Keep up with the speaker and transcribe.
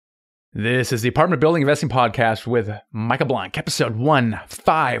This is the Apartment Building Investing Podcast with Michael Blank, episode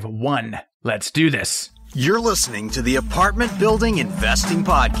 151. Let's do this. You're listening to the Apartment Building Investing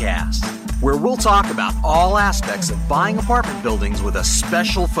Podcast, where we'll talk about all aspects of buying apartment buildings with a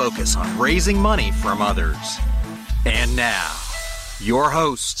special focus on raising money from others. And now, your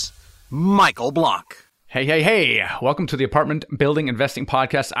host, Michael Blank. Hey. Welcome to the Apartment Building Investing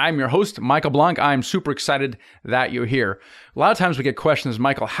Podcast. I'm your host, Michael Blank. I'm super excited that you're here. A lot of times we get questions,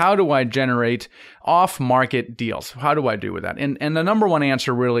 Michael, how do I generate off-market deals? How do I do with that? And the number one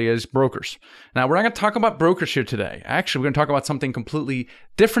answer really is brokers. Now, we're not going to talk about brokers here today. Actually, we're going to talk about something completely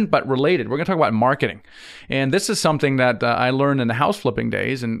different but related. We're going to talk about marketing. And this is something that I learned in the house flipping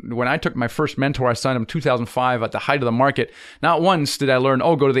days. And when I took my first mentor, I signed him in 2005 at the height of the market. Not once did I learn,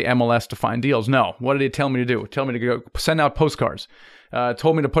 go to the MLS to find deals. No. What did he tell me to do? Tell me to go send out postcards.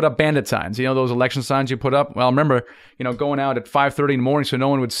 Told me to put up bandit signs. You know, those election signs you put up? Well, I remember, going out at 5:30 in the morning so no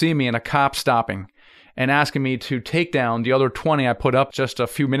one would see me and a cop stopping and asking me to take down the other 20 I put up just a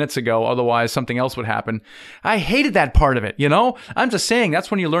few minutes ago. Otherwise, something else would happen. I hated that part of it, I'm just saying that's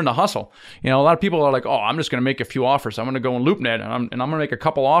when you learn to hustle. A lot of people are like, I'm just going to make a few offers. I'm going to go in LoopNet and I'm going to make a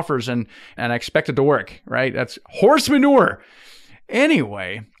couple offers and I expect it to work, right? That's horse manure.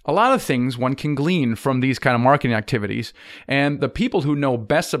 Anyway, a lot of things one can glean from these kind of marketing activities. And the people who know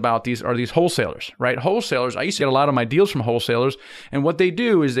best about these are these wholesalers, right? Wholesalers, I used to get a lot of my deals from wholesalers. And what they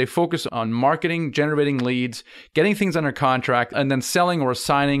do is they focus on marketing, generating leads, getting things under contract, and then selling or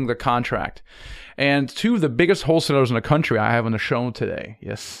signing the contract. And two of the biggest wholesalers in the country I have on the show today.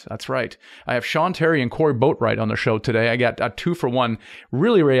 Yes, that's right. I have Sean Terry and Corey Boatwright on the show today. I got a 2-for-1,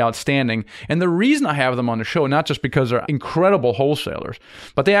 really, really outstanding. And the reason I have them on the show, not just because they're incredible wholesalers,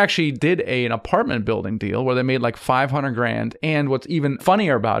 but they actually did an apartment building deal where they made like $500,000. And what's even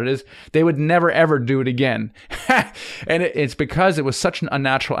funnier about it is they would never, ever do it again. And it's because it was such an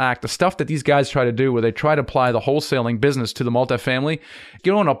unnatural act. The stuff that these guys try to do where they try to apply the wholesaling business to the multifamily,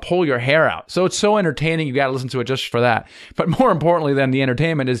 you don't want to pull your hair out. So it's so entertaining, you got to listen to it just for that. But more importantly than the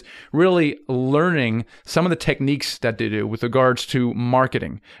entertainment is really learning some of the techniques that they do with regards to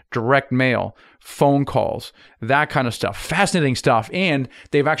marketing, direct mail, phone calls, that kind of stuff. Fascinating stuff. And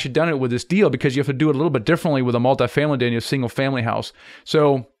they've actually done it with this deal because you have to do it a little bit differently with a multifamily than a single family house.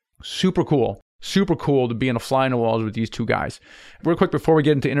 So super cool. Super cool to be in a fly in the walls with these two guys. Real quick, before we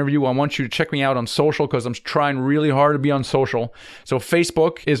get into the interview, I want you to check me out on social because I'm trying really hard to be on social. So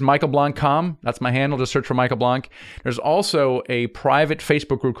Facebook is michaelblank.com. That's my handle. Just search for Michael Blank. There's also a private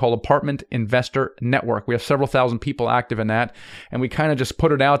Facebook group called Apartment Investor Network. We have several thousand people active in that, and we kind of just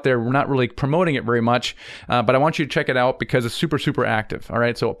put it out there. We're not really promoting it very much, but I want you to check it out because it's super, super active. All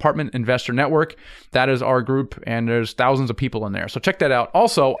right, so Apartment Investor Network, that is our group, and there's thousands of people in there. So check that out.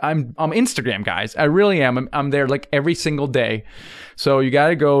 Also, I'm Instagram guys. I really am. I'm there like every single day. So you got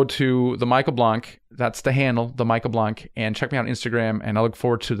to go to the Michael Blank. That's the handle, the Michael Blank, and check me out on Instagram. And I look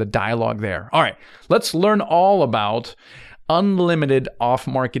forward to the dialogue there. All right, let's learn all about unlimited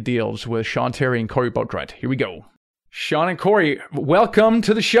off-market deals with Sean Terry and Corey Boatwright. Here we go. Sean and Corey, welcome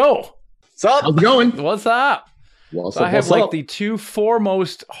to the show. What's up? How's it going? What's up? What's I have like up? the two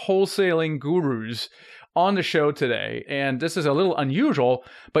foremost wholesaling gurus on the show today, and this is a little unusual,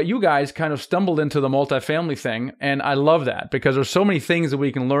 but you guys kind of stumbled into the multifamily thing, and I love that because there's so many things that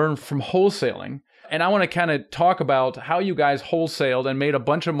we can learn from wholesaling, and I want to kind of talk about how you guys wholesaled and made a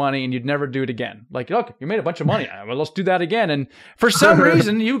bunch of money and you'd never do it again. Like, look, you made a bunch of money. Well, let's do that again. And for some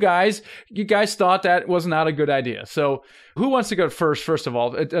reason, you guys thought that was not a good idea. So who wants to go first of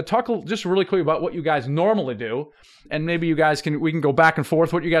all? Talk just really quickly about what you guys normally do. And maybe we can go back and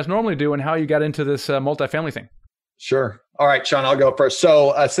forth what you guys normally do and how you got into this multifamily thing. Sure. All right, Sean, I'll go first.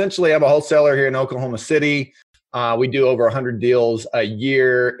 So essentially, I'm a wholesaler here in Oklahoma City. We do over 100 deals a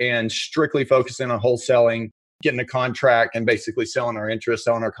year and strictly focusing on wholesaling, getting a contract and basically selling our interest,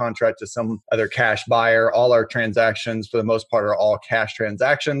 selling our contract to some other cash buyer. All our transactions, for the most part, are all cash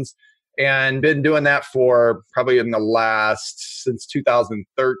transactions. And been doing that for probably since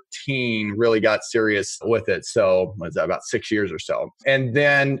 2013, really got serious with it. So was that about 6 years or so? And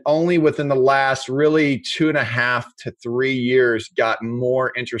then only within the last really 2.5 to 3 years, got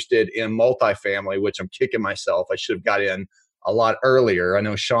more interested in multifamily, which I'm kicking myself. I should have got in a lot earlier. I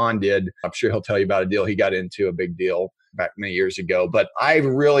know Sean did. I'm sure he'll tell you about a deal he got into, a big deal back many years ago. But I've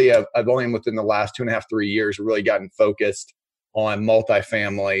only within the last 2.5, 3 years, really gotten focused on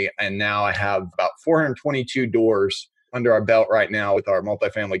multifamily. And now I have about 422 doors under our belt right now with our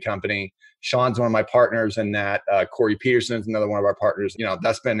multifamily company. Sean's one of my partners in that. Corey Peterson's another one of our partners.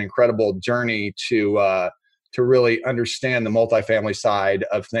 That's been an incredible journey to really understand the multifamily side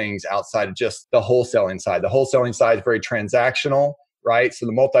of things outside of just the wholesaling side. The wholesaling side is very transactional. right? So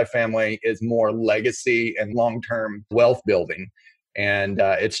the multifamily is more legacy and long-term wealth building. And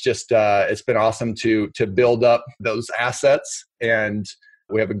it's been awesome to build up those assets. And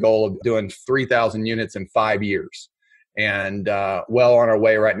we have a goal of doing 3,000 units in 5 years. And well on our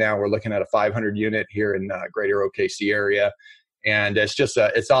way right now. We're looking at a 500 unit here in Greater OKC area. And it's just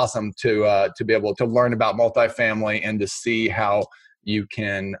it's awesome to be able to learn about multifamily and to see how you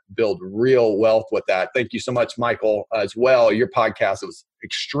can build real wealth with that. Thank you so much, Michael, as well. Your podcast was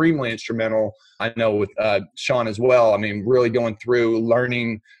extremely instrumental. I know with Sean as well. I mean, really going through,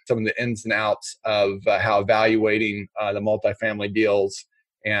 learning some of the ins and outs of how evaluating the multifamily deals.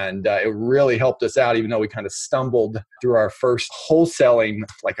 And it really helped us out, even though we kind of stumbled through our first wholesaling,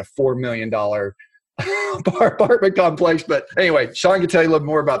 like a $4 million apartment complex. But anyway, Sean can tell you a little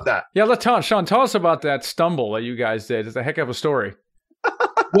more about that. Yeah, Sean, tell us about that stumble that you guys did. It's a heck of a story.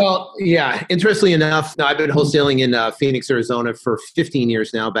 Well, yeah, interestingly enough, I've been wholesaling in Phoenix, Arizona for 15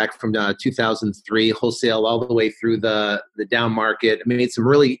 years now, back from 2003, wholesale all the way through the down market. I made some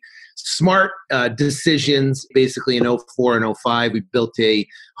really smart decisions. Basically in 04 and 05, we built a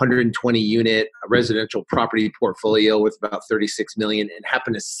 120 unit residential property portfolio with about 36 million and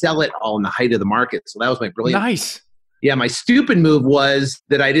happened to sell it all in the height of the market. So that was my brilliant. Nice. Yeah, my stupid move was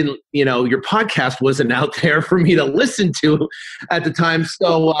that I didn't, your podcast wasn't out there for me to listen to at the time.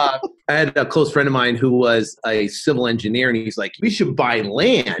 So I had a close friend of mine who was a civil engineer, and he's like, we should buy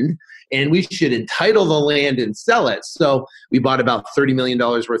land and we should entitle the land and sell it. So we bought about $30 million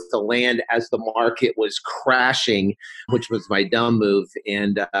worth of land as the market was crashing, which was my dumb move,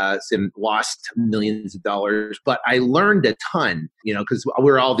 and lost millions of dollars. But I learned a ton, because we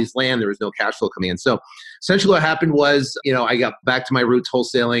were all these land, there was no cash flow coming in. So essentially what happened was, I got back to my roots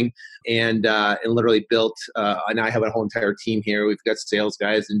wholesaling and literally built, and I have a whole entire team here. We've got sales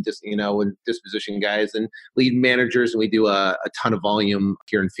guys and and disposition guys and lead managers, and we do a ton of volume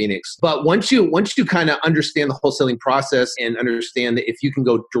here in Phoenix. But once you kind of understand the wholesaling process and understand that if you can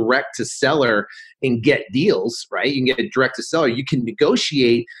go direct to seller and get deals, right? You can get direct to seller. You can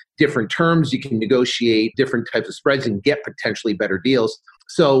negotiate different terms. You can negotiate different types of spreads and get potentially better deals.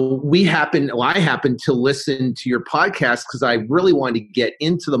 So I happened to listen to your podcast because I really wanted to get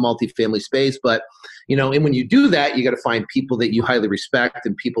into the multifamily space. But, and when you do that, you got to find people that you highly respect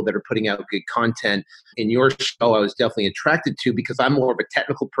and people that are putting out good content. In your show, I was definitely attracted to because I'm more of a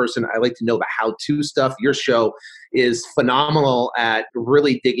technical person. I like to know the how-to stuff. Your show is phenomenal at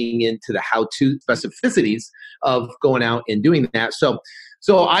really digging into the how-to specificities of going out and doing that. So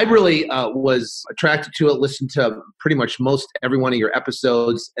I really was attracted to it, listened to pretty much most every one of your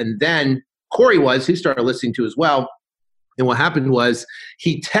episodes. And then Corey he started listening to as well. And what happened was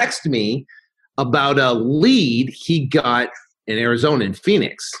he texted me about a lead he got in Arizona, in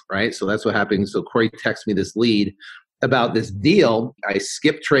Phoenix, right? So that's what happened. So Corey texted me this lead about this deal. I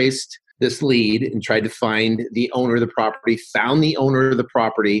skip traced this lead and tried to find the owner of the property, found the owner of the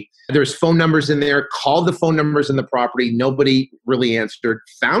property. There's phone numbers in there, called the phone numbers in the property. Nobody really answered.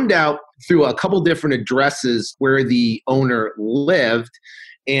 Found out through a couple different addresses where the owner lived,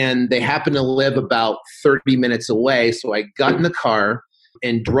 and they happened to live about 30 minutes away. So I got in the car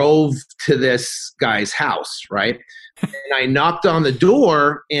and drove to this guy's house, right? And I knocked on the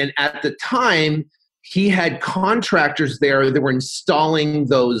door, and at the time, he had contractors there that were installing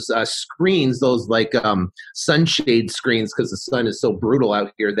those screens, those like sunshade screens, because the sun is so brutal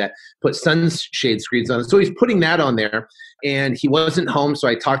out here, that put sunshade screens on. So he's putting that on there, and he wasn't home. So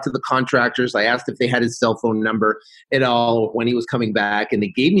I talked to the contractors. I asked if they had his cell phone number at all when he was coming back, and they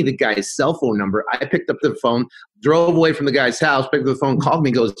gave me the guy's cell phone number. I picked up the phone, drove away from the guy's house, picked up the phone, called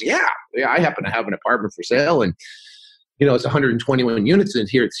me, goes, yeah, I happen to have an apartment for sale, and it's 121 units in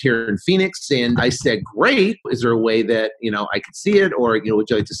here. It's here in Phoenix. And I said, great. Is there a way that, I could see it, or, would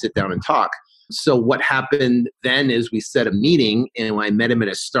you like to sit down and talk? So what happened then is we set a meeting, and I met him at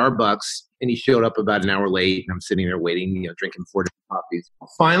a Starbucks, and he showed up about an hour late, and I'm sitting there waiting, drinking 4 different coffees.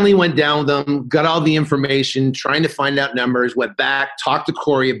 Finally went down with them, got all the information, trying to find out numbers, went back, talked to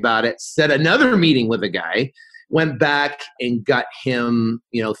Corey about it, set another meeting with a guy, went back and got him,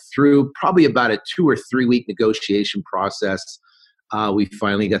 through probably about a 2 or 3 week negotiation process. We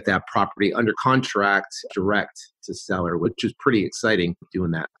finally got that property under contract direct to seller, which is pretty exciting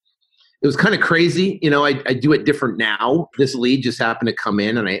doing that. It was kind of crazy. I do it different now. This lead just happened to come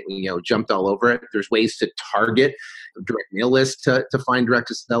in, and I, jumped all over it. There's ways to target a direct mail list to find direct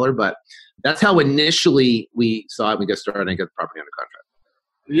to seller, but that's how initially we saw it. We got started and got the property under contract.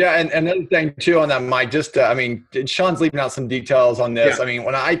 Yeah, and another thing too on that, Mike, Sean's leaving out some details on this. Yeah. I mean,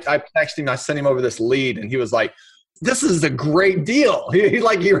 when I texted him, I sent him over this lead, and he was like, this is a great deal. He's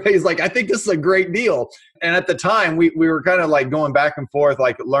like, I think this is a great deal. And at the time we were kind of like going back and forth,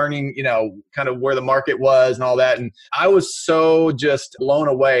 like learning, kind of where the market was and all that. And I was so just blown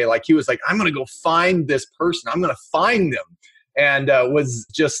away. Like he was like, I'm going to go find this person. I'm going to find them. And was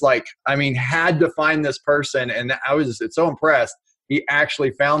just like, had to find this person. And it's so impressed. He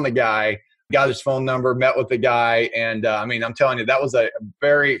actually found the guy, got his phone number, met with the guy. And I'm telling you, that was a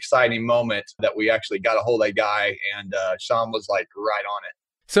very exciting moment that we actually got a hold of that guy. And Sean was like right on it.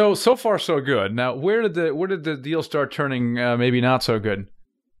 So far so good. Now, where did the deal start turning maybe not so good?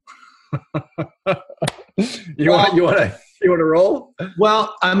 You want to roll?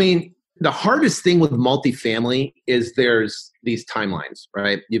 Well, the hardest thing with multifamily is there's these timelines,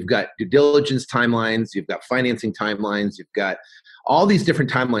 right? You've got due diligence timelines, you've got financing timelines, you've got all these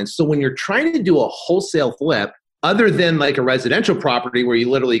different timelines. So when you're trying to do a wholesale flip, other than like a residential property where you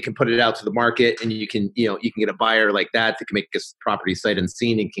literally can put it out to the market and you can get a buyer like that can make this property sight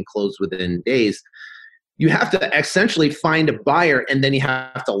unseen and can close within days, you have to essentially find a buyer, and then you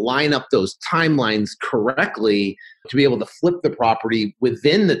have to line up those timelines correctly to be able to flip the property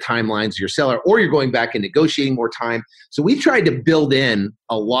within the timelines of your seller, or you're going back and negotiating more time. So we tried to build in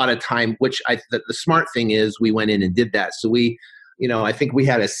a lot of time, which the smart thing is we went in and did that. So I think we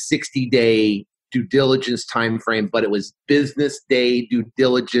had a 60-day due diligence time frame, but it was business day due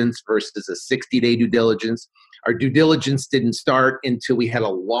diligence versus a 60-day due diligence. Our due diligence didn't start until we had a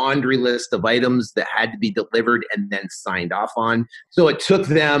laundry list of items that had to be delivered and then signed off on. So it took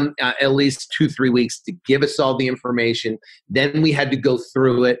them at least 2-3 weeks to give us all the information. Then we had to go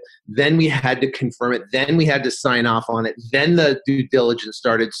through it. Then we had to confirm it. Then we had to sign off on it. Then the due diligence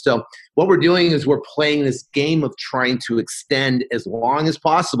started. So what we're doing is we're playing this game of trying to extend as long as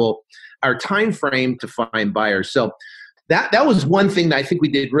possible our time frame to find buyers. So that was one thing that I think we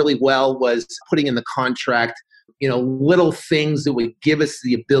did really well, was putting in the contract little things that would give us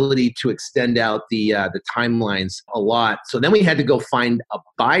the ability to extend out the timelines a lot. So then we had to go find a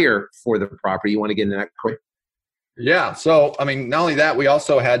buyer for the property. You want to get into that quick? Yeah. So, not only that, we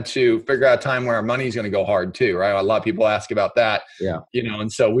also had to figure out a time where our money's going to go hard too, right? A lot of people ask about that. Yeah.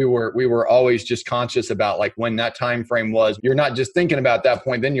 And so we were always just conscious about like when that time frame was. You're not just thinking about that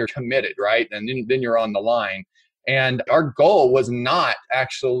point, then you're committed, right? And then you're on the line. And our goal was not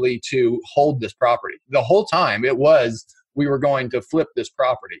actually to hold this property. The whole time it was, we were going to flip this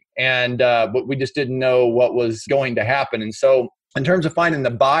property. And but we just didn't know what was going to happen. And so in terms of finding the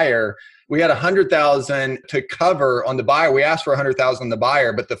buyer, we had $100,000 to cover on the buyer. We asked for $100,000 on the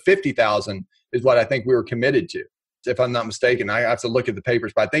buyer, but the $50,000 is what I think we were committed to. If I'm not mistaken, I have to look at the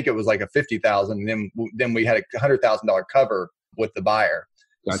papers, but I think it was like a $50,000. And then we had a $100,000 cover with the buyer.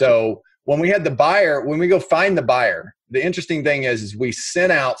 Gotcha. So when we had the buyer, when we go find the buyer, the interesting thing is we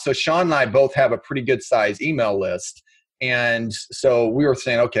sent out, so Sean and I both have a pretty good size email list. And so we were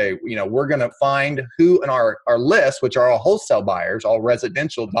saying, okay, we're going to find who in our list, which are all wholesale buyers, all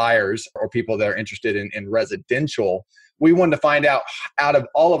residential buyers, or people that are interested in residential. We wanted to find out of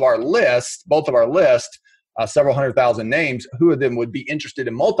all of our list, both of our list, several 100,000 names, who of them would be interested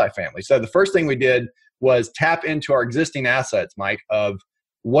in multifamily. So the first thing we did was tap into our existing assets, Mike, of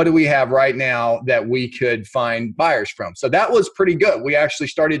what do we have right now that we could find buyers from? So that was pretty good. We actually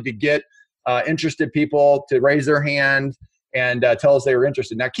started to get interested people to raise their hand and tell us they were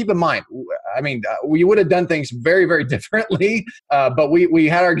interested. Now, keep in mind, we would have done things very, very differently, but we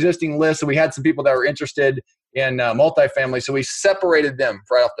had our existing list, and we had some people that were interested in multifamily, so we separated them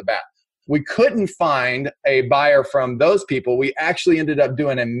right off the bat. We couldn't find a buyer from those people. We actually ended up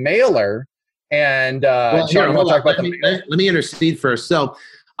doing a mailer. And Sean, let me intercede first. So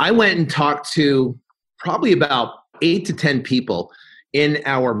I went and talked to probably about 8 to 10 people in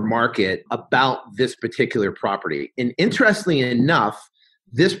our market about this particular property. And interestingly enough,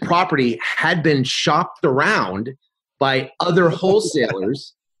 this property had been shopped around by other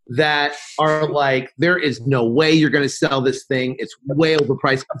wholesalers that are like, there is no way you're going to sell this thing. It's way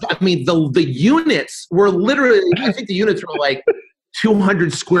overpriced. The units were literally, I think the units were like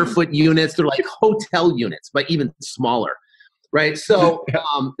 200 square foot units. They're like hotel units, but even smaller, right? So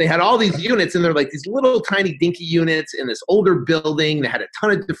they had all these units, and they're like these little tiny dinky units in this older building that had a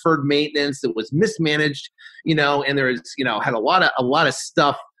ton of deferred maintenance that was mismanaged, and there was, had a lot of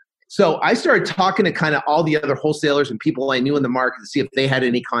stuff. So I started talking to kind of all the other wholesalers and people I knew in the market to see if they had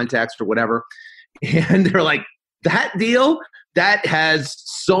any contacts or whatever. And they're like, that deal, that has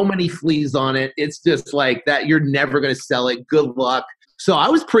so many fleas on it. It's just like that. You're never going to sell it. Good luck. So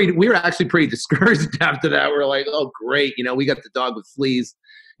we were actually pretty discouraged after that. We're like, oh, great. We got the dog with fleas.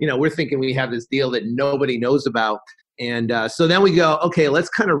 We're thinking we have this deal that nobody knows about. And so then we go, okay, let's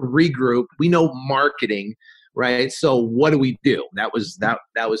kind of regroup. We know marketing. right? So what do we do? That was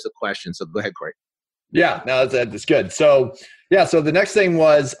the question. So go ahead, Corey. Yeah, no, that's good. So, yeah, so the next thing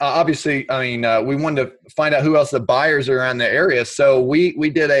was obviously, we wanted to find out who else the buyers are around the area. So we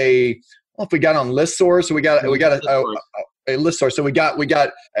did if we got on ListSource, so we got a ListSource. So we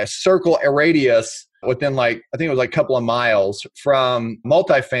got a circle, a radius within I think it was a couple of miles from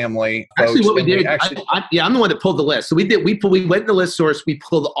multifamily. Actually, folks, what we did, I'm the one that pulled the list. So we went to ListSource. We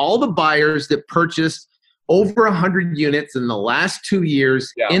pulled all the buyers that purchased over 100 units in the last 2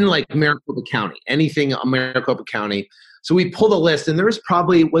 years in Maricopa County, anything Maricopa County. So we pulled a list, and there was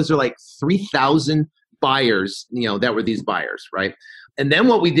 3,000 buyers, that were these buyers, right? And then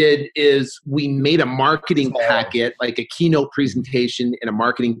what we did is we made a marketing packet, like a keynote presentation in a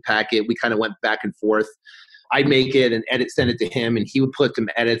marketing packet. We kind of went back and forth. I'd make it and send it to him, and he would put some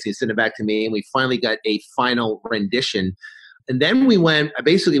edits and send it back to me. And we finally got a final rendition. And then I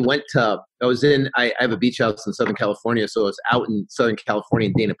basically went to, I have a beach house in Southern California. So I was out in Southern California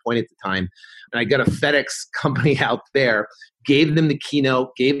in Dana Point at the time. And I got a FedEx company out there, gave them the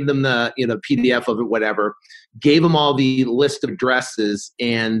keynote, gave them the PDF of it, whatever, gave them all the list of addresses,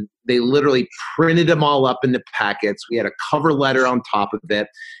 and they literally printed them all up in the packets. We had a cover letter on top of it,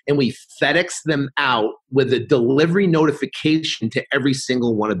 and we FedExed them out with a delivery notification to every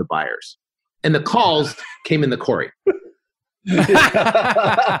single one of the buyers. And the calls came in the Corey. Right,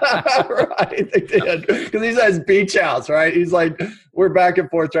 they did, because he's at his beach house, right? He's like, we're back and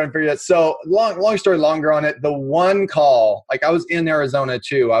forth trying to figure it out. So long story longer on it, the one call, I was in Arizona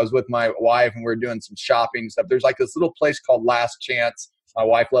too. I was with my wife and we were doing some shopping stuff. There's this little place called Last Chance. My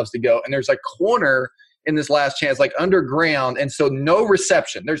wife loves to go, and there's a corner in this Last Chance, underground, and so no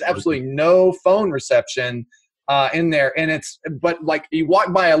reception. There's absolutely no phone reception in there, and but you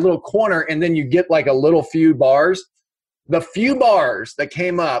walk by a little corner and then you get a little few bars. The few bars that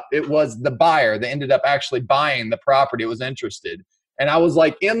came up, it was the buyer that ended up actually buying the property. It was interested. And I was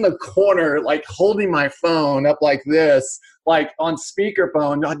in the corner, holding my phone up like this, on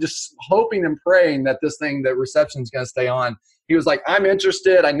speakerphone, just hoping and praying that the reception's going to stay on. He was like, I'm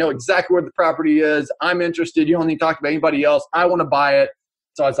interested. I know exactly where the property is. I'm interested. You don't need to talk about anybody else. I want to buy it.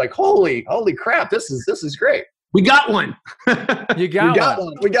 So I was like, holy crap. This is great. We got one. We got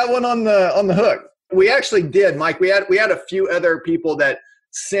one. We got one on the hook. We actually did, Mike. We had a few other people that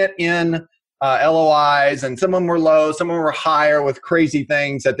sent in LOIs, and some of them were low, some of them were higher with crazy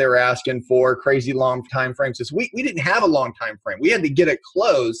things that they were asking for, crazy long time frames. So we didn't have a long time frame. We had to get it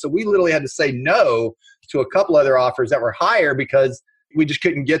closed. So we literally had to say no to a couple other offers that were higher because we just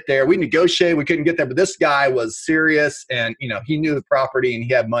couldn't get there. We negotiated, we couldn't get there, but this guy was serious, and he knew the property and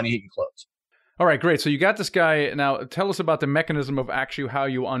he had money he can close. All right, great. So you got this guy. Now tell us about the mechanism of actually how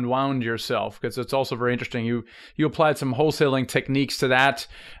you unwound yourself, because it's also very interesting. You applied some wholesaling techniques to that,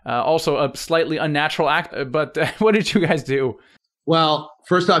 also a slightly unnatural act, but what did you guys do? Well,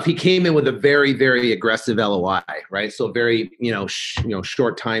 first off, he came in with a very, very aggressive LOI, right? So very,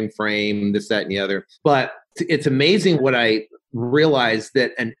 short time frame, this, that, and the other. But it's amazing what I realized,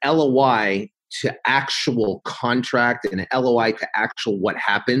 that an LOI to actual contract and an LOI to actual what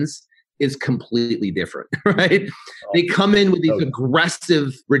happens is completely different, right? They come in with these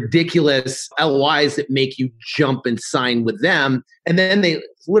aggressive, ridiculous LOIs that make you jump and sign with them. And then they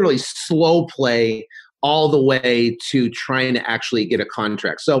literally slow play all the way to trying to actually get a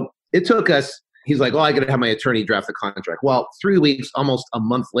contract. So it took us, he's like, I got to have my attorney draft the contract. Well, 3 weeks, almost a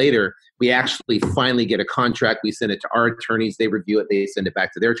month later, we actually finally get a contract. We send it to our attorneys. They review it. They send it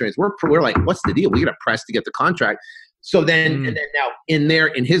back to their attorneys. We're like, what's the deal? We got to press to get the contract. So then, and then now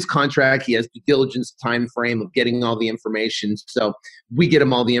in his contract, he has due diligence time frame of getting all the information. So we get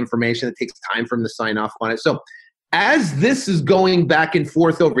him all the information. It takes time for him to sign off on it. So as this is going back and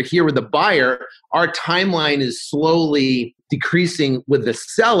forth over here with the buyer, our timeline is slowly decreasing with the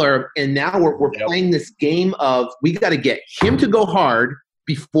seller. And now we're playing this game of, we got to get him to go hard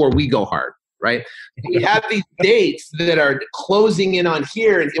before we go hard. Right? We have these dates that are closing in on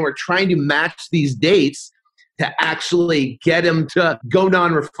here, and we're trying to match these dates to actually get him to go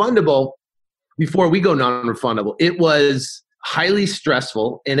non-refundable before we go non-refundable. It was highly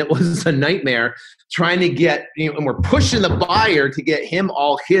stressful, and it was a nightmare trying to get, and we're pushing the buyer to get him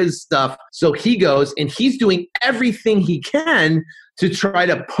all his stuff. So he goes, and he's doing everything he can to try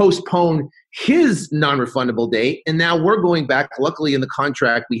to postpone his non-refundable date. And now we're going back. Luckily, in the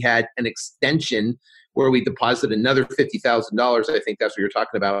contract, we had an extension where we deposited another $50,000. I think that's what you're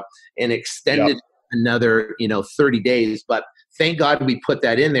talking about, and extended another 30 days. But thank God we put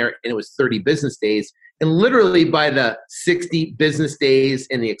that in there, and it was 30 business days. And literally by the 60 business days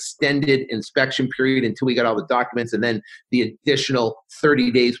and the extended inspection period until we got all the documents, and then the additional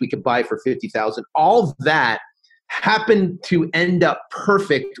 30 days we could buy for $50,000, all of that happened to end up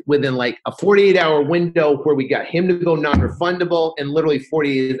perfect within like a 48-hour window where we got him to go non-refundable, and literally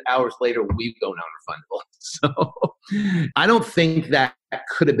 48 hours later we go non-refundable. So I don't think that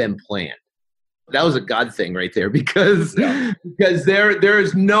could have been planned. That was a God thing right there, because there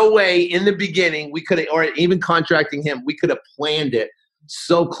is no way in the beginning we could have, or even contracting him, we could have planned it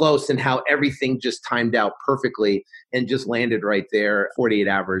so close, and how everything just timed out perfectly and just landed right there. 48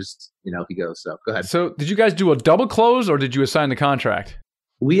 hours, he goes. So go ahead. So did you guys do a double close, or did you assign the contract?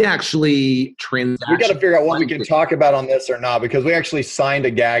 We actually We got to figure out what we can talk about on this or not, because we actually signed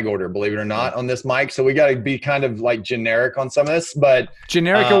a gag order, believe it or not, on this, Mike. So we got to be kind of like generic on some of this, but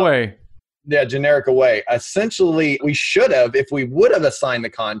generic away. Yeah, generic away. Essentially, we should have, if we would have assigned the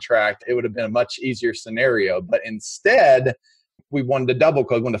contract, it would have been a much easier scenario. But instead, we wanted to double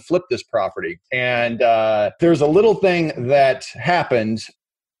close, we wanted to flip this property. And there's a little thing that happened.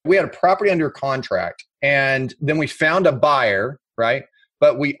 We had a property under contract, and then we found a buyer, right?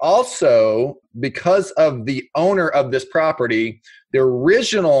 But we also, because of the owner of this property, the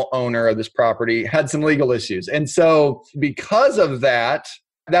original owner of this property had some legal issues. And so because of that,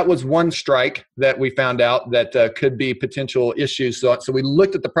 that was one strike that we found out that could be potential issues. So we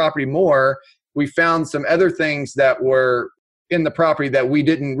looked at the property more. We found some other things that were in the property that we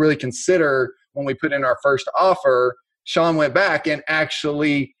didn't really consider when we put in our first offer. Sean went back and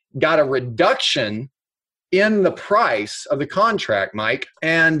actually got a reduction in the price of the contract, Mike.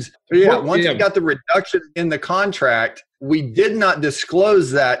 And once we got the reduction in the contract, we did not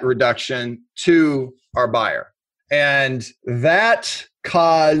disclose that reduction to our buyer. And that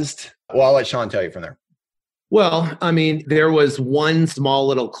caused, well, I'll let Sean tell you from there. Well, I mean, there was one small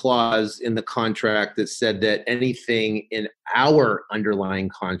little clause in the contract that said that anything in our underlying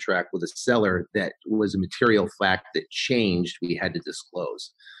contract with a seller that was a material fact that changed, we had to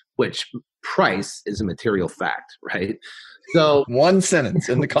disclose, which price is a material fact, right? So one sentence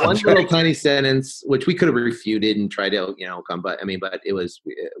in the contract. One little tiny sentence, which we could have refuted and tried to, come, but it was,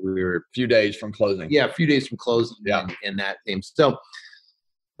 we were a few days from closing. Yeah, a few days from closing. Yeah. And that came. So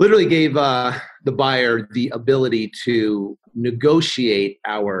literally gave the buyer the ability to negotiate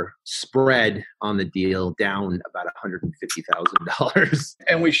our spread on the deal down about $150,000.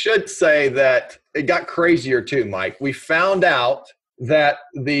 And we should say that it got crazier too, Mike. We found out that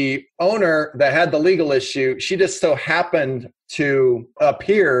the owner that had the legal issue, she just so happened to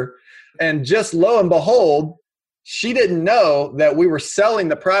appear, and just lo and behold, she didn't know that we were selling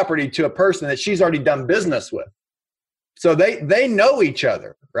the property to a person that she's already done business with. So they know each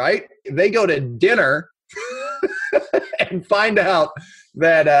other, right? They go to dinner and find out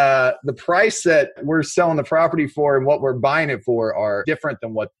that the price that we're selling the property for and what we're buying it for are different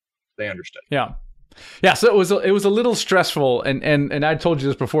than what they understood. Yeah. Yeah, so it was a little stressful, and I told you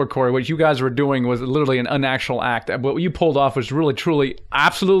this before, Corey. What you guys were doing was literally an unnatural act. What you pulled off was really, truly,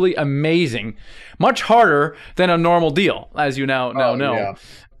 absolutely amazing. Much harder than a normal deal, as you now know. Yeah.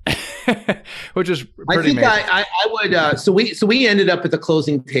 Which is pretty amazing. I would. So we ended up at the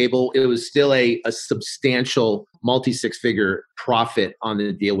closing table. It was still a substantial multi-six-figure profit on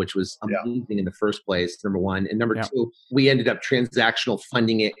the deal, which was amazing in the first place, number one. And number two, we ended up transactional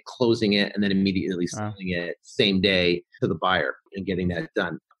funding it, closing it, and then immediately selling it same day to the buyer and getting that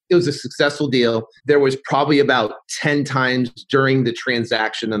done. It was a successful deal. There was probably about 10 times during the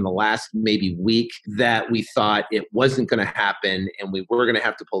transaction in the last maybe week that we thought it wasn't going to happen and we were going to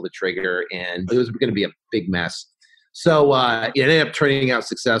have to pull the trigger, and it was going to be a big mess. So it ended up turning out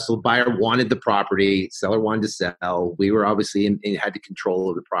successful. Buyer wanted the property. Seller wanted to sell. We were obviously had the control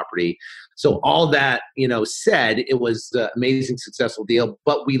of the property. So all that, said, it was an amazing, successful deal.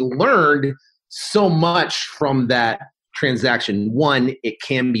 But we learned so much from that transaction. One, it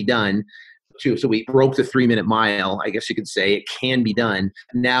can be done. Two, so we broke the 3-minute mile, I guess you could say. It can be done.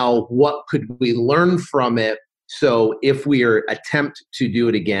 Now, what could we learn from it? So if we attempt to do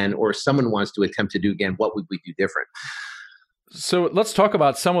it again, or someone wants to attempt to do it again, what would we do different? So let's talk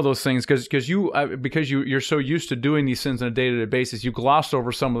about some of those things, because you're so used to doing these things on a day-to-day basis. You glossed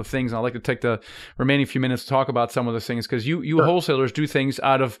over some of the things, and I'd like to take the remaining few minutes to talk about some of those things, because you sure. Wholesalers do things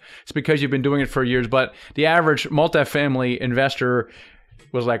it's because you've been doing it for years, but the average multifamily investor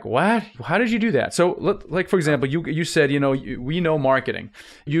was like, what? How did you do that? So, like, for example, you said, we know marketing.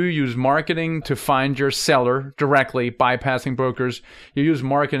 You use marketing to find your seller directly, bypassing brokers. You use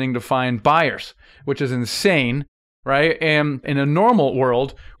marketing to find buyers, which is insane, right? And in a normal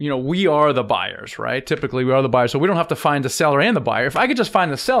world, we are the buyers, right? Typically, we are the buyers. So we don't have to find the seller and the buyer. If I could just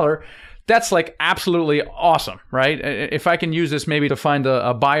find the seller, That's like absolutely awesome, right? If I can use this maybe to find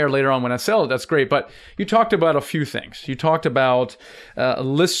a buyer later on when I sell it, that's great. But you talked about a few things. You talked about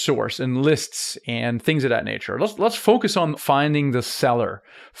list source and lists and things of that nature. Let's focus on finding the seller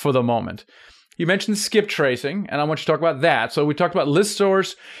for the moment. You mentioned skip tracing, and I want you to talk about that. So we talked about list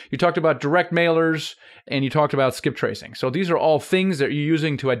source, you talked about direct mailers, and you talked about skip tracing. So these are all things that you're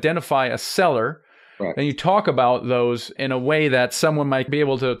using to identify a seller. Right. And you talk about those in a way that someone might be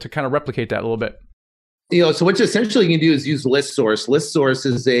able to kind of replicate that a little bit. So what essentially you can do is use list source. List source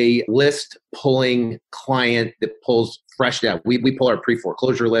is a list pulling client that pulls fresh data. We pull our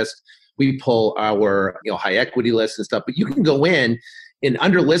pre-foreclosure list. We pull our high equity list and stuff. But you can go in and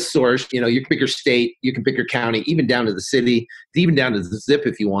under list source, you can pick your state, you can pick your county, even down to the city, even down to the zip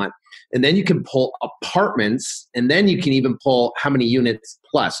if you want. And then you can pull apartments, and then you can even pull how many units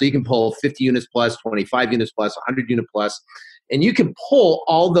plus. So you can pull 50 units plus, 25 units plus, 100 unit plus, and you can pull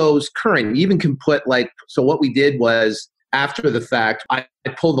all those current. You even can put so what we did was after the fact, I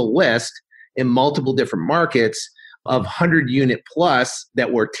pulled a list in multiple different markets of 100 unit plus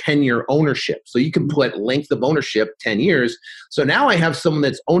that were 10-year ownership. So you can put length of ownership 10 years. So now I have someone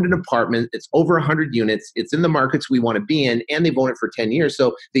that's owned an apartment, it's over 100 units, it's in the markets we want to be in, and they've owned it for 10 years.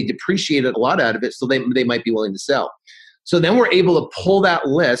 So they depreciated a lot out of it, so they might be willing to sell. So then we're able to pull that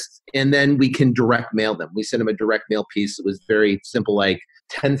list, and then we can direct mail them. We send them a direct mail piece. It was very simple, like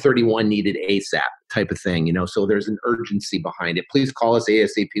 1031 needed ASAP type of thing, so there's an urgency behind it. Please call us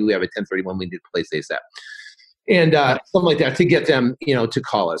ASAP. We have a 1031 we need to place ASAP. And something like that to get them, to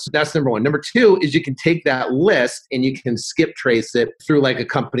call us. That's number one. Number two is you can take that list and you can skip trace it through like a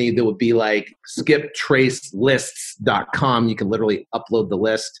company that would be like skiptracelists.com. You can literally upload the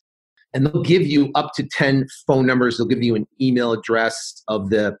list and they'll give you up to 10 phone numbers. They'll give you an email address of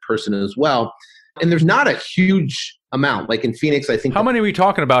the person as well. And there's not a huge amount. Like in Phoenix, I think. How many are we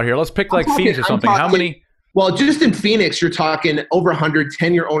talking about here? Let's pick Phoenix or something. How many? Well, just in Phoenix, you're talking over 100,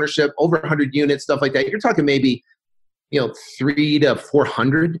 10-year ownership, over 100 units, stuff like that. You're talking maybe, 300 to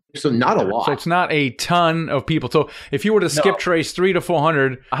 400. So not a lot. So it's not a ton of people. So if you were to skip trace 300 to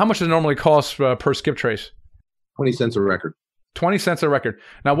 400, how much does it normally cost per skip trace? 20 cents a record. 20 cents a record.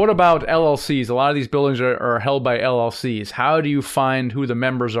 Now, what about LLCs? A lot of these buildings are held by LLCs. How do you find who the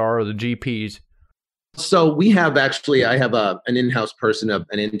members are or the GPs? So we have I have an in-house person, an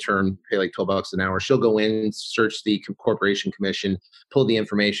intern, pay like $12 an hour. She'll go in, search the corporation commission, pull the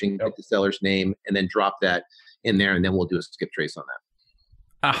information, get the seller's name, and then drop that in there, and then we'll do a skip trace on that.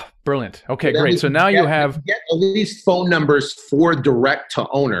 Ah, brilliant. Okay, great. So now you have get at least phone numbers for direct to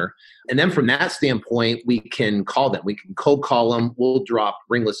owner. And then from that standpoint, we can call them. We can cold call them. We'll drop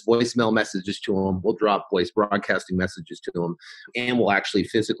ringless voicemail messages to them. We'll drop voice broadcasting messages to them. And we'll actually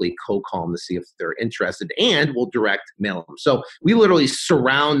physically cold call them to see if they're interested. And we'll direct mail them. So we literally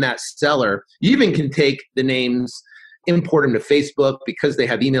surround that seller. You even can take the names, import them to Facebook because they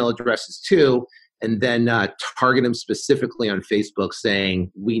have email addresses too. And then target them specifically on Facebook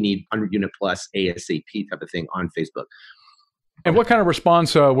saying, we need 100 unit plus ASAP type of thing on Facebook. And what kind of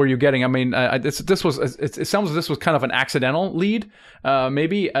response were you getting? I mean, it sounds like this was kind of an accidental lead.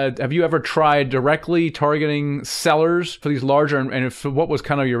 Maybe have you ever tried directly targeting sellers for these larger? And what was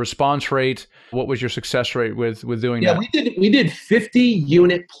kind of your response rate? What was your success rate with doing that? Yeah, we did 50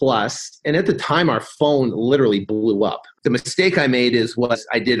 unit plus, and at the time our phone literally blew up. The mistake I made I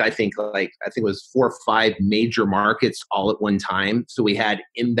think it was 4 or 5 major markets all at one time. So we had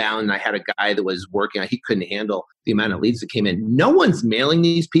inbound, and I had a guy that was working. He couldn't handle the amount of leads that came in. No one's mailing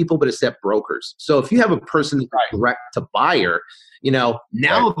these people, but except brokers. So if you have a person that's direct to buyer, now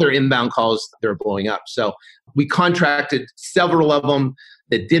their inbound calls, they're blowing up. So we contracted several of them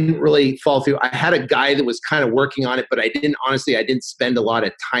that didn't really fall through. I had a guy that was kind of working on it, but I didn't spend a lot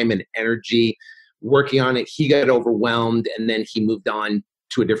of time and energy working on it. He got overwhelmed and then he moved on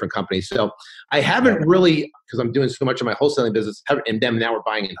to a different company. So I haven't really, because I'm doing so much of my wholesaling business, and then now we're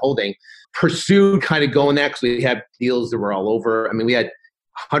buying and holding, pursued kind of going that because we had deals that were all over. I mean, we had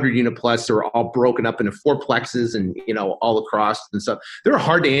 100 unit plus that were all broken up into fourplexes and, all across and stuff. They're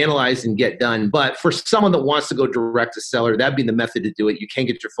hard to analyze and get done. But for someone that wants to go direct to seller, that'd be the method to do it. You can't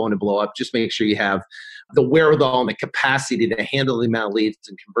get your phone to blow up. Just make sure you have the wherewithal and the capacity to handle the amount of leads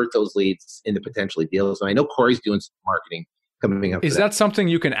and convert those leads into potentially deals. And I know Corey's doing some marketing coming up. Is that something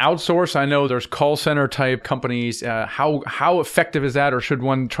you can outsource? I know there's call center type companies. How effective is that? Or should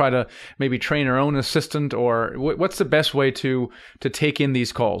one try to maybe train their own assistant? Or what's the best way to take in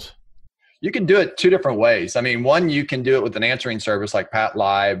these calls? You can do it 2 different ways. I mean, one, you can do it with an answering service like Pat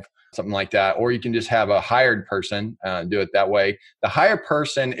Live something like that. Or you can just have a hired person do it that way. The hired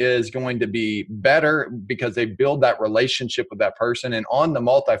person is going to be better because they build that relationship with that person. And on the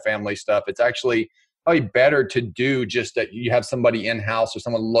multifamily stuff, it's actually probably better to do just that you have somebody in-house or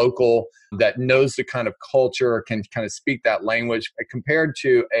someone local that knows the kind of culture or can kind of speak that language compared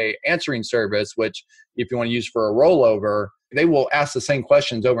to a answering service, which if you want to use for a rollover, they will ask the same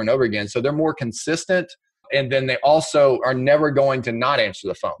questions over and over again. So they're more consistent. And then they also are never going to not answer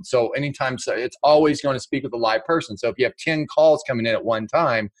the phone. So anytime, so it's always going to speak with a live person. So if you have 10 calls coming in at one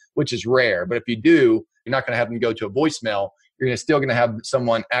time, which is rare, but if you do, you're not going to have them go to a voicemail. You're still going to have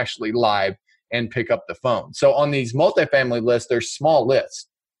someone actually live and pick up the phone. So on these multifamily lists, they're small lists.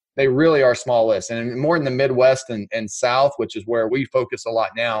 They really are small lists. And more in the Midwest and South, which is where we focus a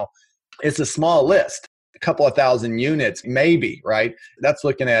lot now, it's a small list. A couple of thousand units, maybe, right? That's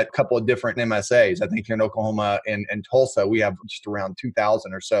looking at a couple of different MSAs. I think here in Oklahoma and Tulsa, we have just around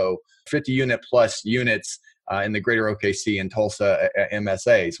 2,000 or so, 50 unit plus units in the greater OKC and Tulsa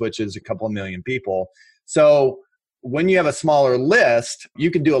MSAs, which is a couple of million people. So when you have a smaller list,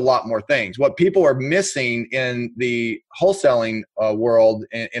 you can do a lot more things. What people are missing in the wholesaling world,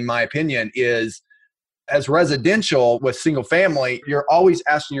 in my opinion, is as residential with single family, you're always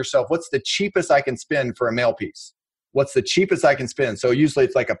asking yourself, what's the cheapest I can spend for a mail piece? What's the cheapest I can spend? So usually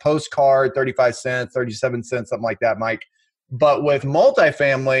it's like a postcard, 35 cents, 37 cents, something like that, Mike. But with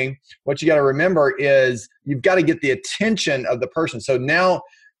multifamily, what you got to remember is you've got to get the attention of the person. So now,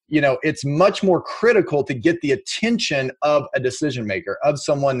 it's much more critical to get the attention of a decision maker, of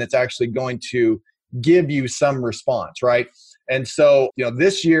someone that's actually going to give you some response, right? And so,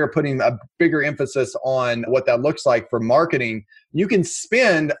 this year, putting a bigger emphasis on what that looks like for marketing, you can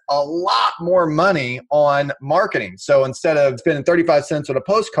spend a lot more money on marketing. So instead of spending 35 cents on a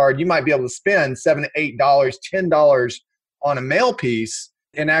postcard, you might be able to spend $7, $8, $10 on a mail piece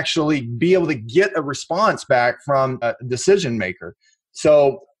and actually be able to get a response back from a decision maker.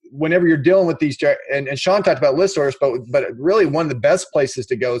 So whenever you're dealing with these, and Sean talked about list orders, but really one of the best places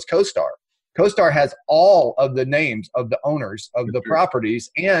to go is CoStar. CoStar has all of the names of the owners of the properties,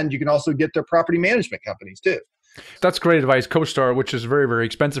 and you can also get their property management companies too. That's great advice. CoStar, which is very, very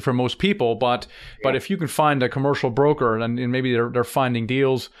expensive for most people, but if you can find a commercial broker and maybe they're finding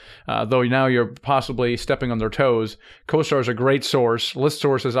deals, though now you're possibly stepping on their toes, CoStar is a great source.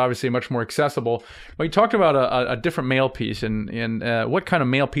 ListSource is obviously much more accessible. But you talked about a different mail piece, and what kind of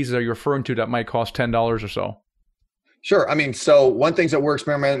mail pieces are you referring to that might cost $10 or so? Sure. So one thing that we're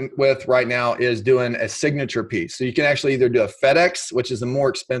experimenting with right now is doing a signature piece. So you can actually either do a FedEx, which is the more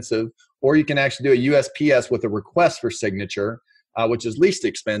expensive, or you can actually do a USPS with a request for signature, which is least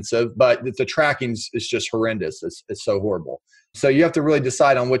expensive, but the tracking is just horrendous. It's so horrible. So you have to really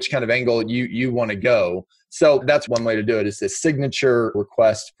decide on which kind of angle you want to go. So that's one way to do it, is a signature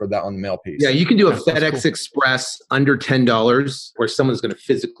request for that on the mail piece. Yeah, you can do a FedEx Express under $10 where someone's going to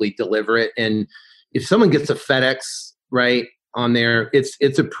physically deliver it. And if someone gets a FedEx right on there,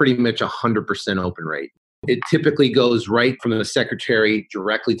 it's a pretty much 100% open rate. It typically goes right from the secretary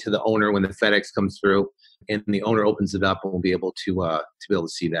directly to the owner when the FedEx comes through, and the owner opens it up and will be able to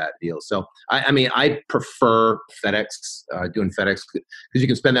see that deal. So I prefer FedEx, doing FedEx, because you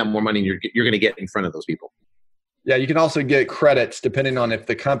can spend that more money and you're going to get in front of those people. Yeah, you can also get credits depending on if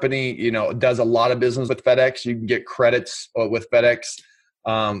the company does a lot of business with FedEx. You can get credits with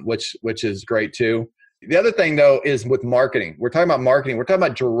FedEx, which is great too. The other thing, though, is with marketing. We're talking about marketing. We're talking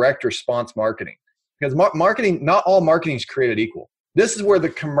about direct response marketing, because marketing, not all marketing is created equal. This is where the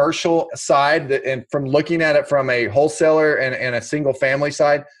commercial side, and from looking at it from a wholesaler and a single family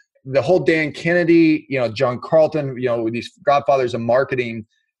side, the whole Dan Kennedy, John Carlton, these godfathers of marketing,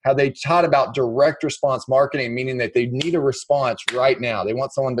 how they taught about direct response marketing, meaning that they need a response right now. They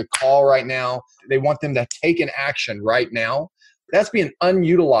want someone to call right now. They want them to take an action right now. That's being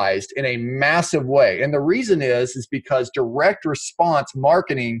unutilized in a massive way. And the reason is because direct response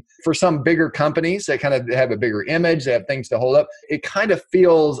marketing for some bigger companies that kind of have a bigger image, they have things to hold up, it kind of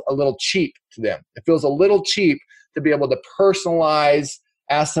feels a little cheap to them. It feels a little cheap to be able to personalize,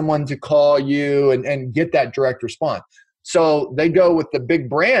 ask someone to call you and get that direct response. So they go with the big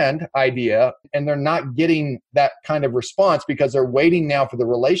brand idea, and they're not getting that kind of response because they're waiting now for the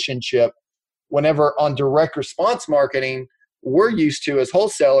relationship. Whenever on direct response marketing, we're used to as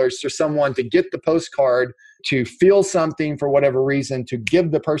wholesalers for someone to get the postcard, to feel something for whatever reason, to give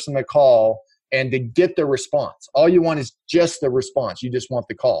the person a call, and to get the response. All you want is just the response. You just want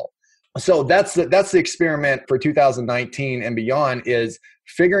the call. So that's the experiment for 2019 and beyond, is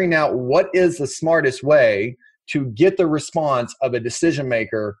figuring out what is the smartest way to get the response of a decision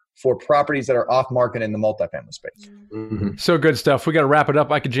maker for properties that are off market in the multifamily space. Mm-hmm. So good stuff. We got to wrap it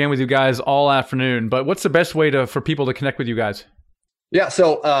up. I could jam with you guys all afternoon, but what's the best way for people to connect with you guys? Yeah.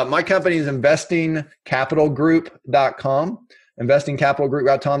 So my company is investingcapitalgroup.com.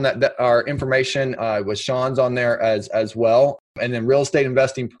 Investingcapitalgroup.com. That our information with Sean's on there as well. And then Real Estate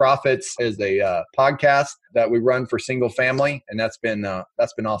Investing Profits is a podcast that we run for single family, and that's been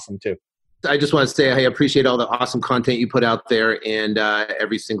awesome too. I just want to say I appreciate all the awesome content you put out there, and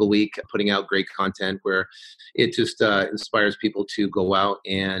every single week putting out great content where it just inspires people to go out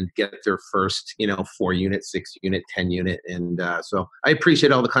and get their first, 4-unit, 6-unit, 10-unit. And so I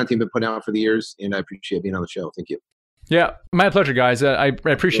appreciate all the content you've been putting out for the years, and I appreciate being on the show. Thank you. Yeah, my pleasure, guys. I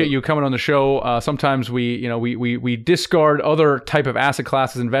appreciate you coming on the show. Sometimes we discard other type of asset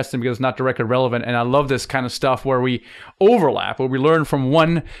classes investing because it's not directly relevant, and I love this kind of stuff where we overlap, where we learn from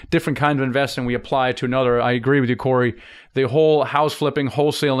one different kind of investing, we apply it to another. I agree with you, Corey. The whole house flipping,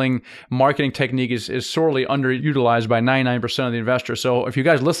 wholesaling, marketing technique is sorely underutilized by 99% of the investors. So if you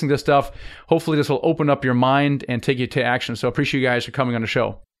guys listen to this stuff, hopefully this will open up your mind and take you to action. So I appreciate you guys for coming on the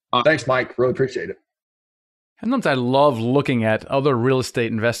show. Thanks, Mike. Really appreciate it. And sometimes I love looking at other real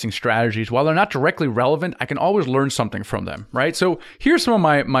estate investing strategies. While they're not directly relevant, I can always learn something from them, right? So here's some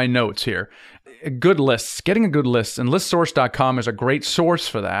of my notes here. Good lists, getting a good list, and listsource.com is a great source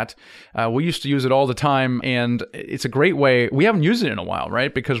for that. We used to use it all the time, and it's a great way. We haven't used it in a while,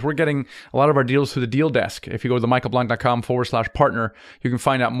 right? Because we're getting a lot of our deals through the deal desk. If you go to themichaelblank.com/partner, you can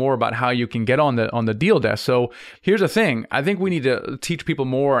find out more about how you can get on the deal desk. So here's the thing. I think we need to teach people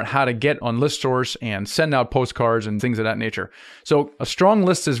more on how to get on ListSource and send out postcards and things of that nature. So a strong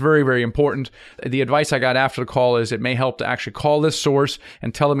list is very, very important. The advice I got after the call is it may help to actually call ListSource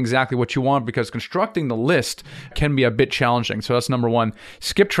and tell them exactly what you want, because constructing the list can be a bit challenging. So that's number one.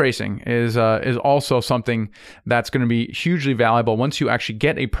 Skip tracing is also something that's going to be hugely valuable once you actually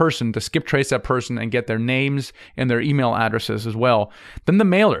get a person to skip trace that person and get their names and their email addresses as well. Then the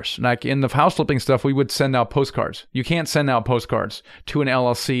mailers, like in the house flipping stuff, we would send out postcards. You can't send out postcards to an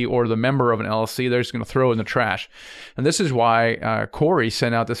LLC or the member of an LLC. They're just going to throw it in the trash. And this is why Corey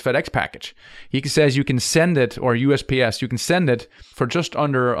sent out this FedEx package. He says you can send it, or USPS, you can send it for just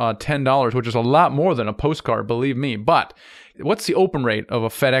under $10, which is a lot more than a postcard, believe me. But what's the open rate of a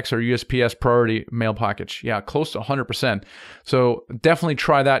FedEx or USPS priority mail package? Yeah, close to 100%. So definitely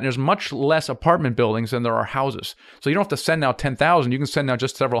try that. And there's much less apartment buildings than there are houses. So you don't have to send out 10,000. You can send out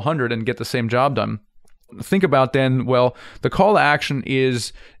just several hundred and get the same job done. Think about then, well, the call to action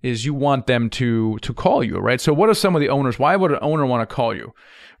is you want them to call you, right? So what are some of the owners? Why would an owner want to call you?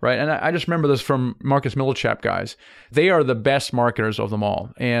 Right. And I just remember this from Marcus Millichap guys. They are the best marketers of them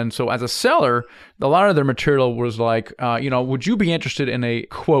all. And so as a seller, a lot of their material was like, would you be interested in a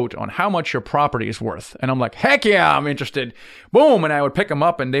quote on how much your property is worth? And I'm like, heck yeah, I'm interested. Boom. And I would pick them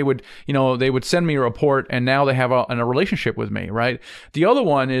up and they would send me a report, and now they have a relationship with me. Right. The other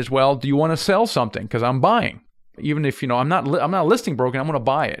one is, well, do you want to sell something? Because I'm buying. Even if, I'm not a listing broker, I'm going to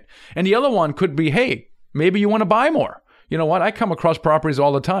buy it. And the other one could be, hey, maybe you want to buy more. You know what? I come across properties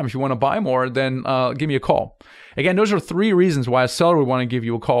all the time. If you want to buy more, then give me a call. Again, those are 3 reasons why a seller would want to give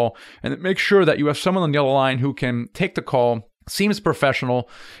you a call, and make sure that you have someone on the other line who can take the call, seems professional,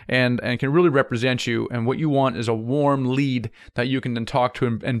 and can really represent you. And what you want is a warm lead that you can then talk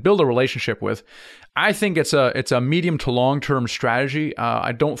to and build a relationship with. I think it's a medium to long-term strategy.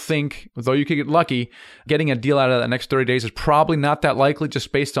 I don't think, though you could get lucky, getting a deal out of that next 30 days is probably not that likely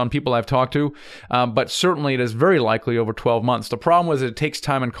just based on people I've talked to. But certainly it is very likely over 12 months. The problem is it takes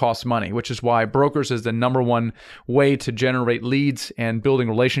time and costs money, which is why brokers is the number one way to generate leads and building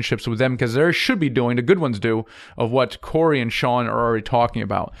relationships with them, because they should be doing, the good ones do, of what Corey and Sean are already talking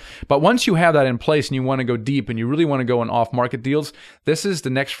about. But once you have that in place and you want to go deep and you really want to go on off-market deals, this is the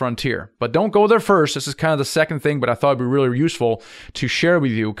next frontier. But don't go there first. This is kind of the second thing, but I thought it'd be really useful to share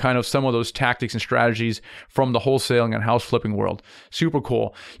with you kind of some of those tactics and strategies from the wholesaling and house flipping world. Super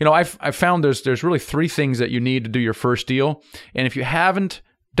cool. I've found there's really 3 things that you need to do your first deal. And if you haven't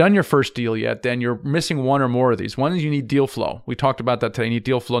done your first deal yet, then you're missing one or more of these. One is you need deal flow. We talked about that today. You need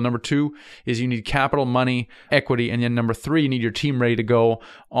deal flow. Number 2 is you need capital, money, equity. And then number 3, you need your team ready to go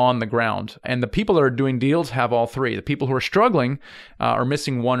on the ground. And the people that are doing deals have all 3. The people who are struggling are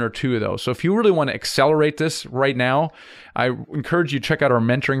missing 1 or 2 of those. So if you really want to accelerate this right now, I encourage you to check out our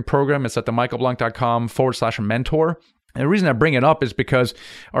mentoring program. It's at themichaelblank.com/mentor. And the reason I bring it up is because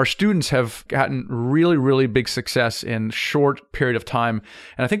our students have gotten really, really big success in short period of time.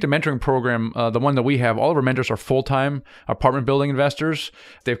 And I think the mentoring program, the one that we have, all of our mentors are full-time apartment building investors.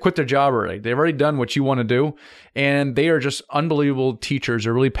 They've quit their job already. They've already done what you want to do. And they are just unbelievable teachers.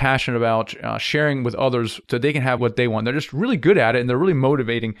 They're really passionate about sharing with others so they can have what they want. They're just really good at it, and they're really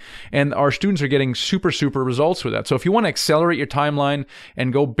motivating. And our students are getting super, super results with that. So if you want to accelerate your timeline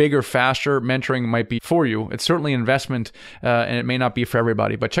and go bigger, faster, mentoring might be for you. It's certainly an investment. And it may not be for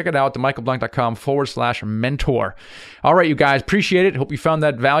everybody, but check it out, themichaelblank.com/mentor. All right, you guys, appreciate it. Hope you found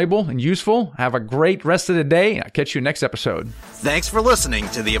that valuable and useful. Have a great rest of the day. I'll catch you next episode. Thanks for listening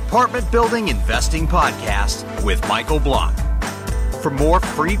to the Apartment Building Investing Podcast with Michael Blank. For more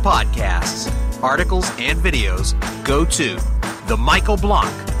free podcasts, articles, and videos, go to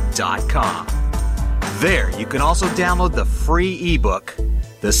themichaelblank.com. There, you can also download the free ebook,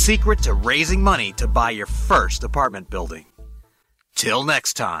 The Secret to Raising Money to Buy Your First Apartment Building. Till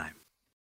next time.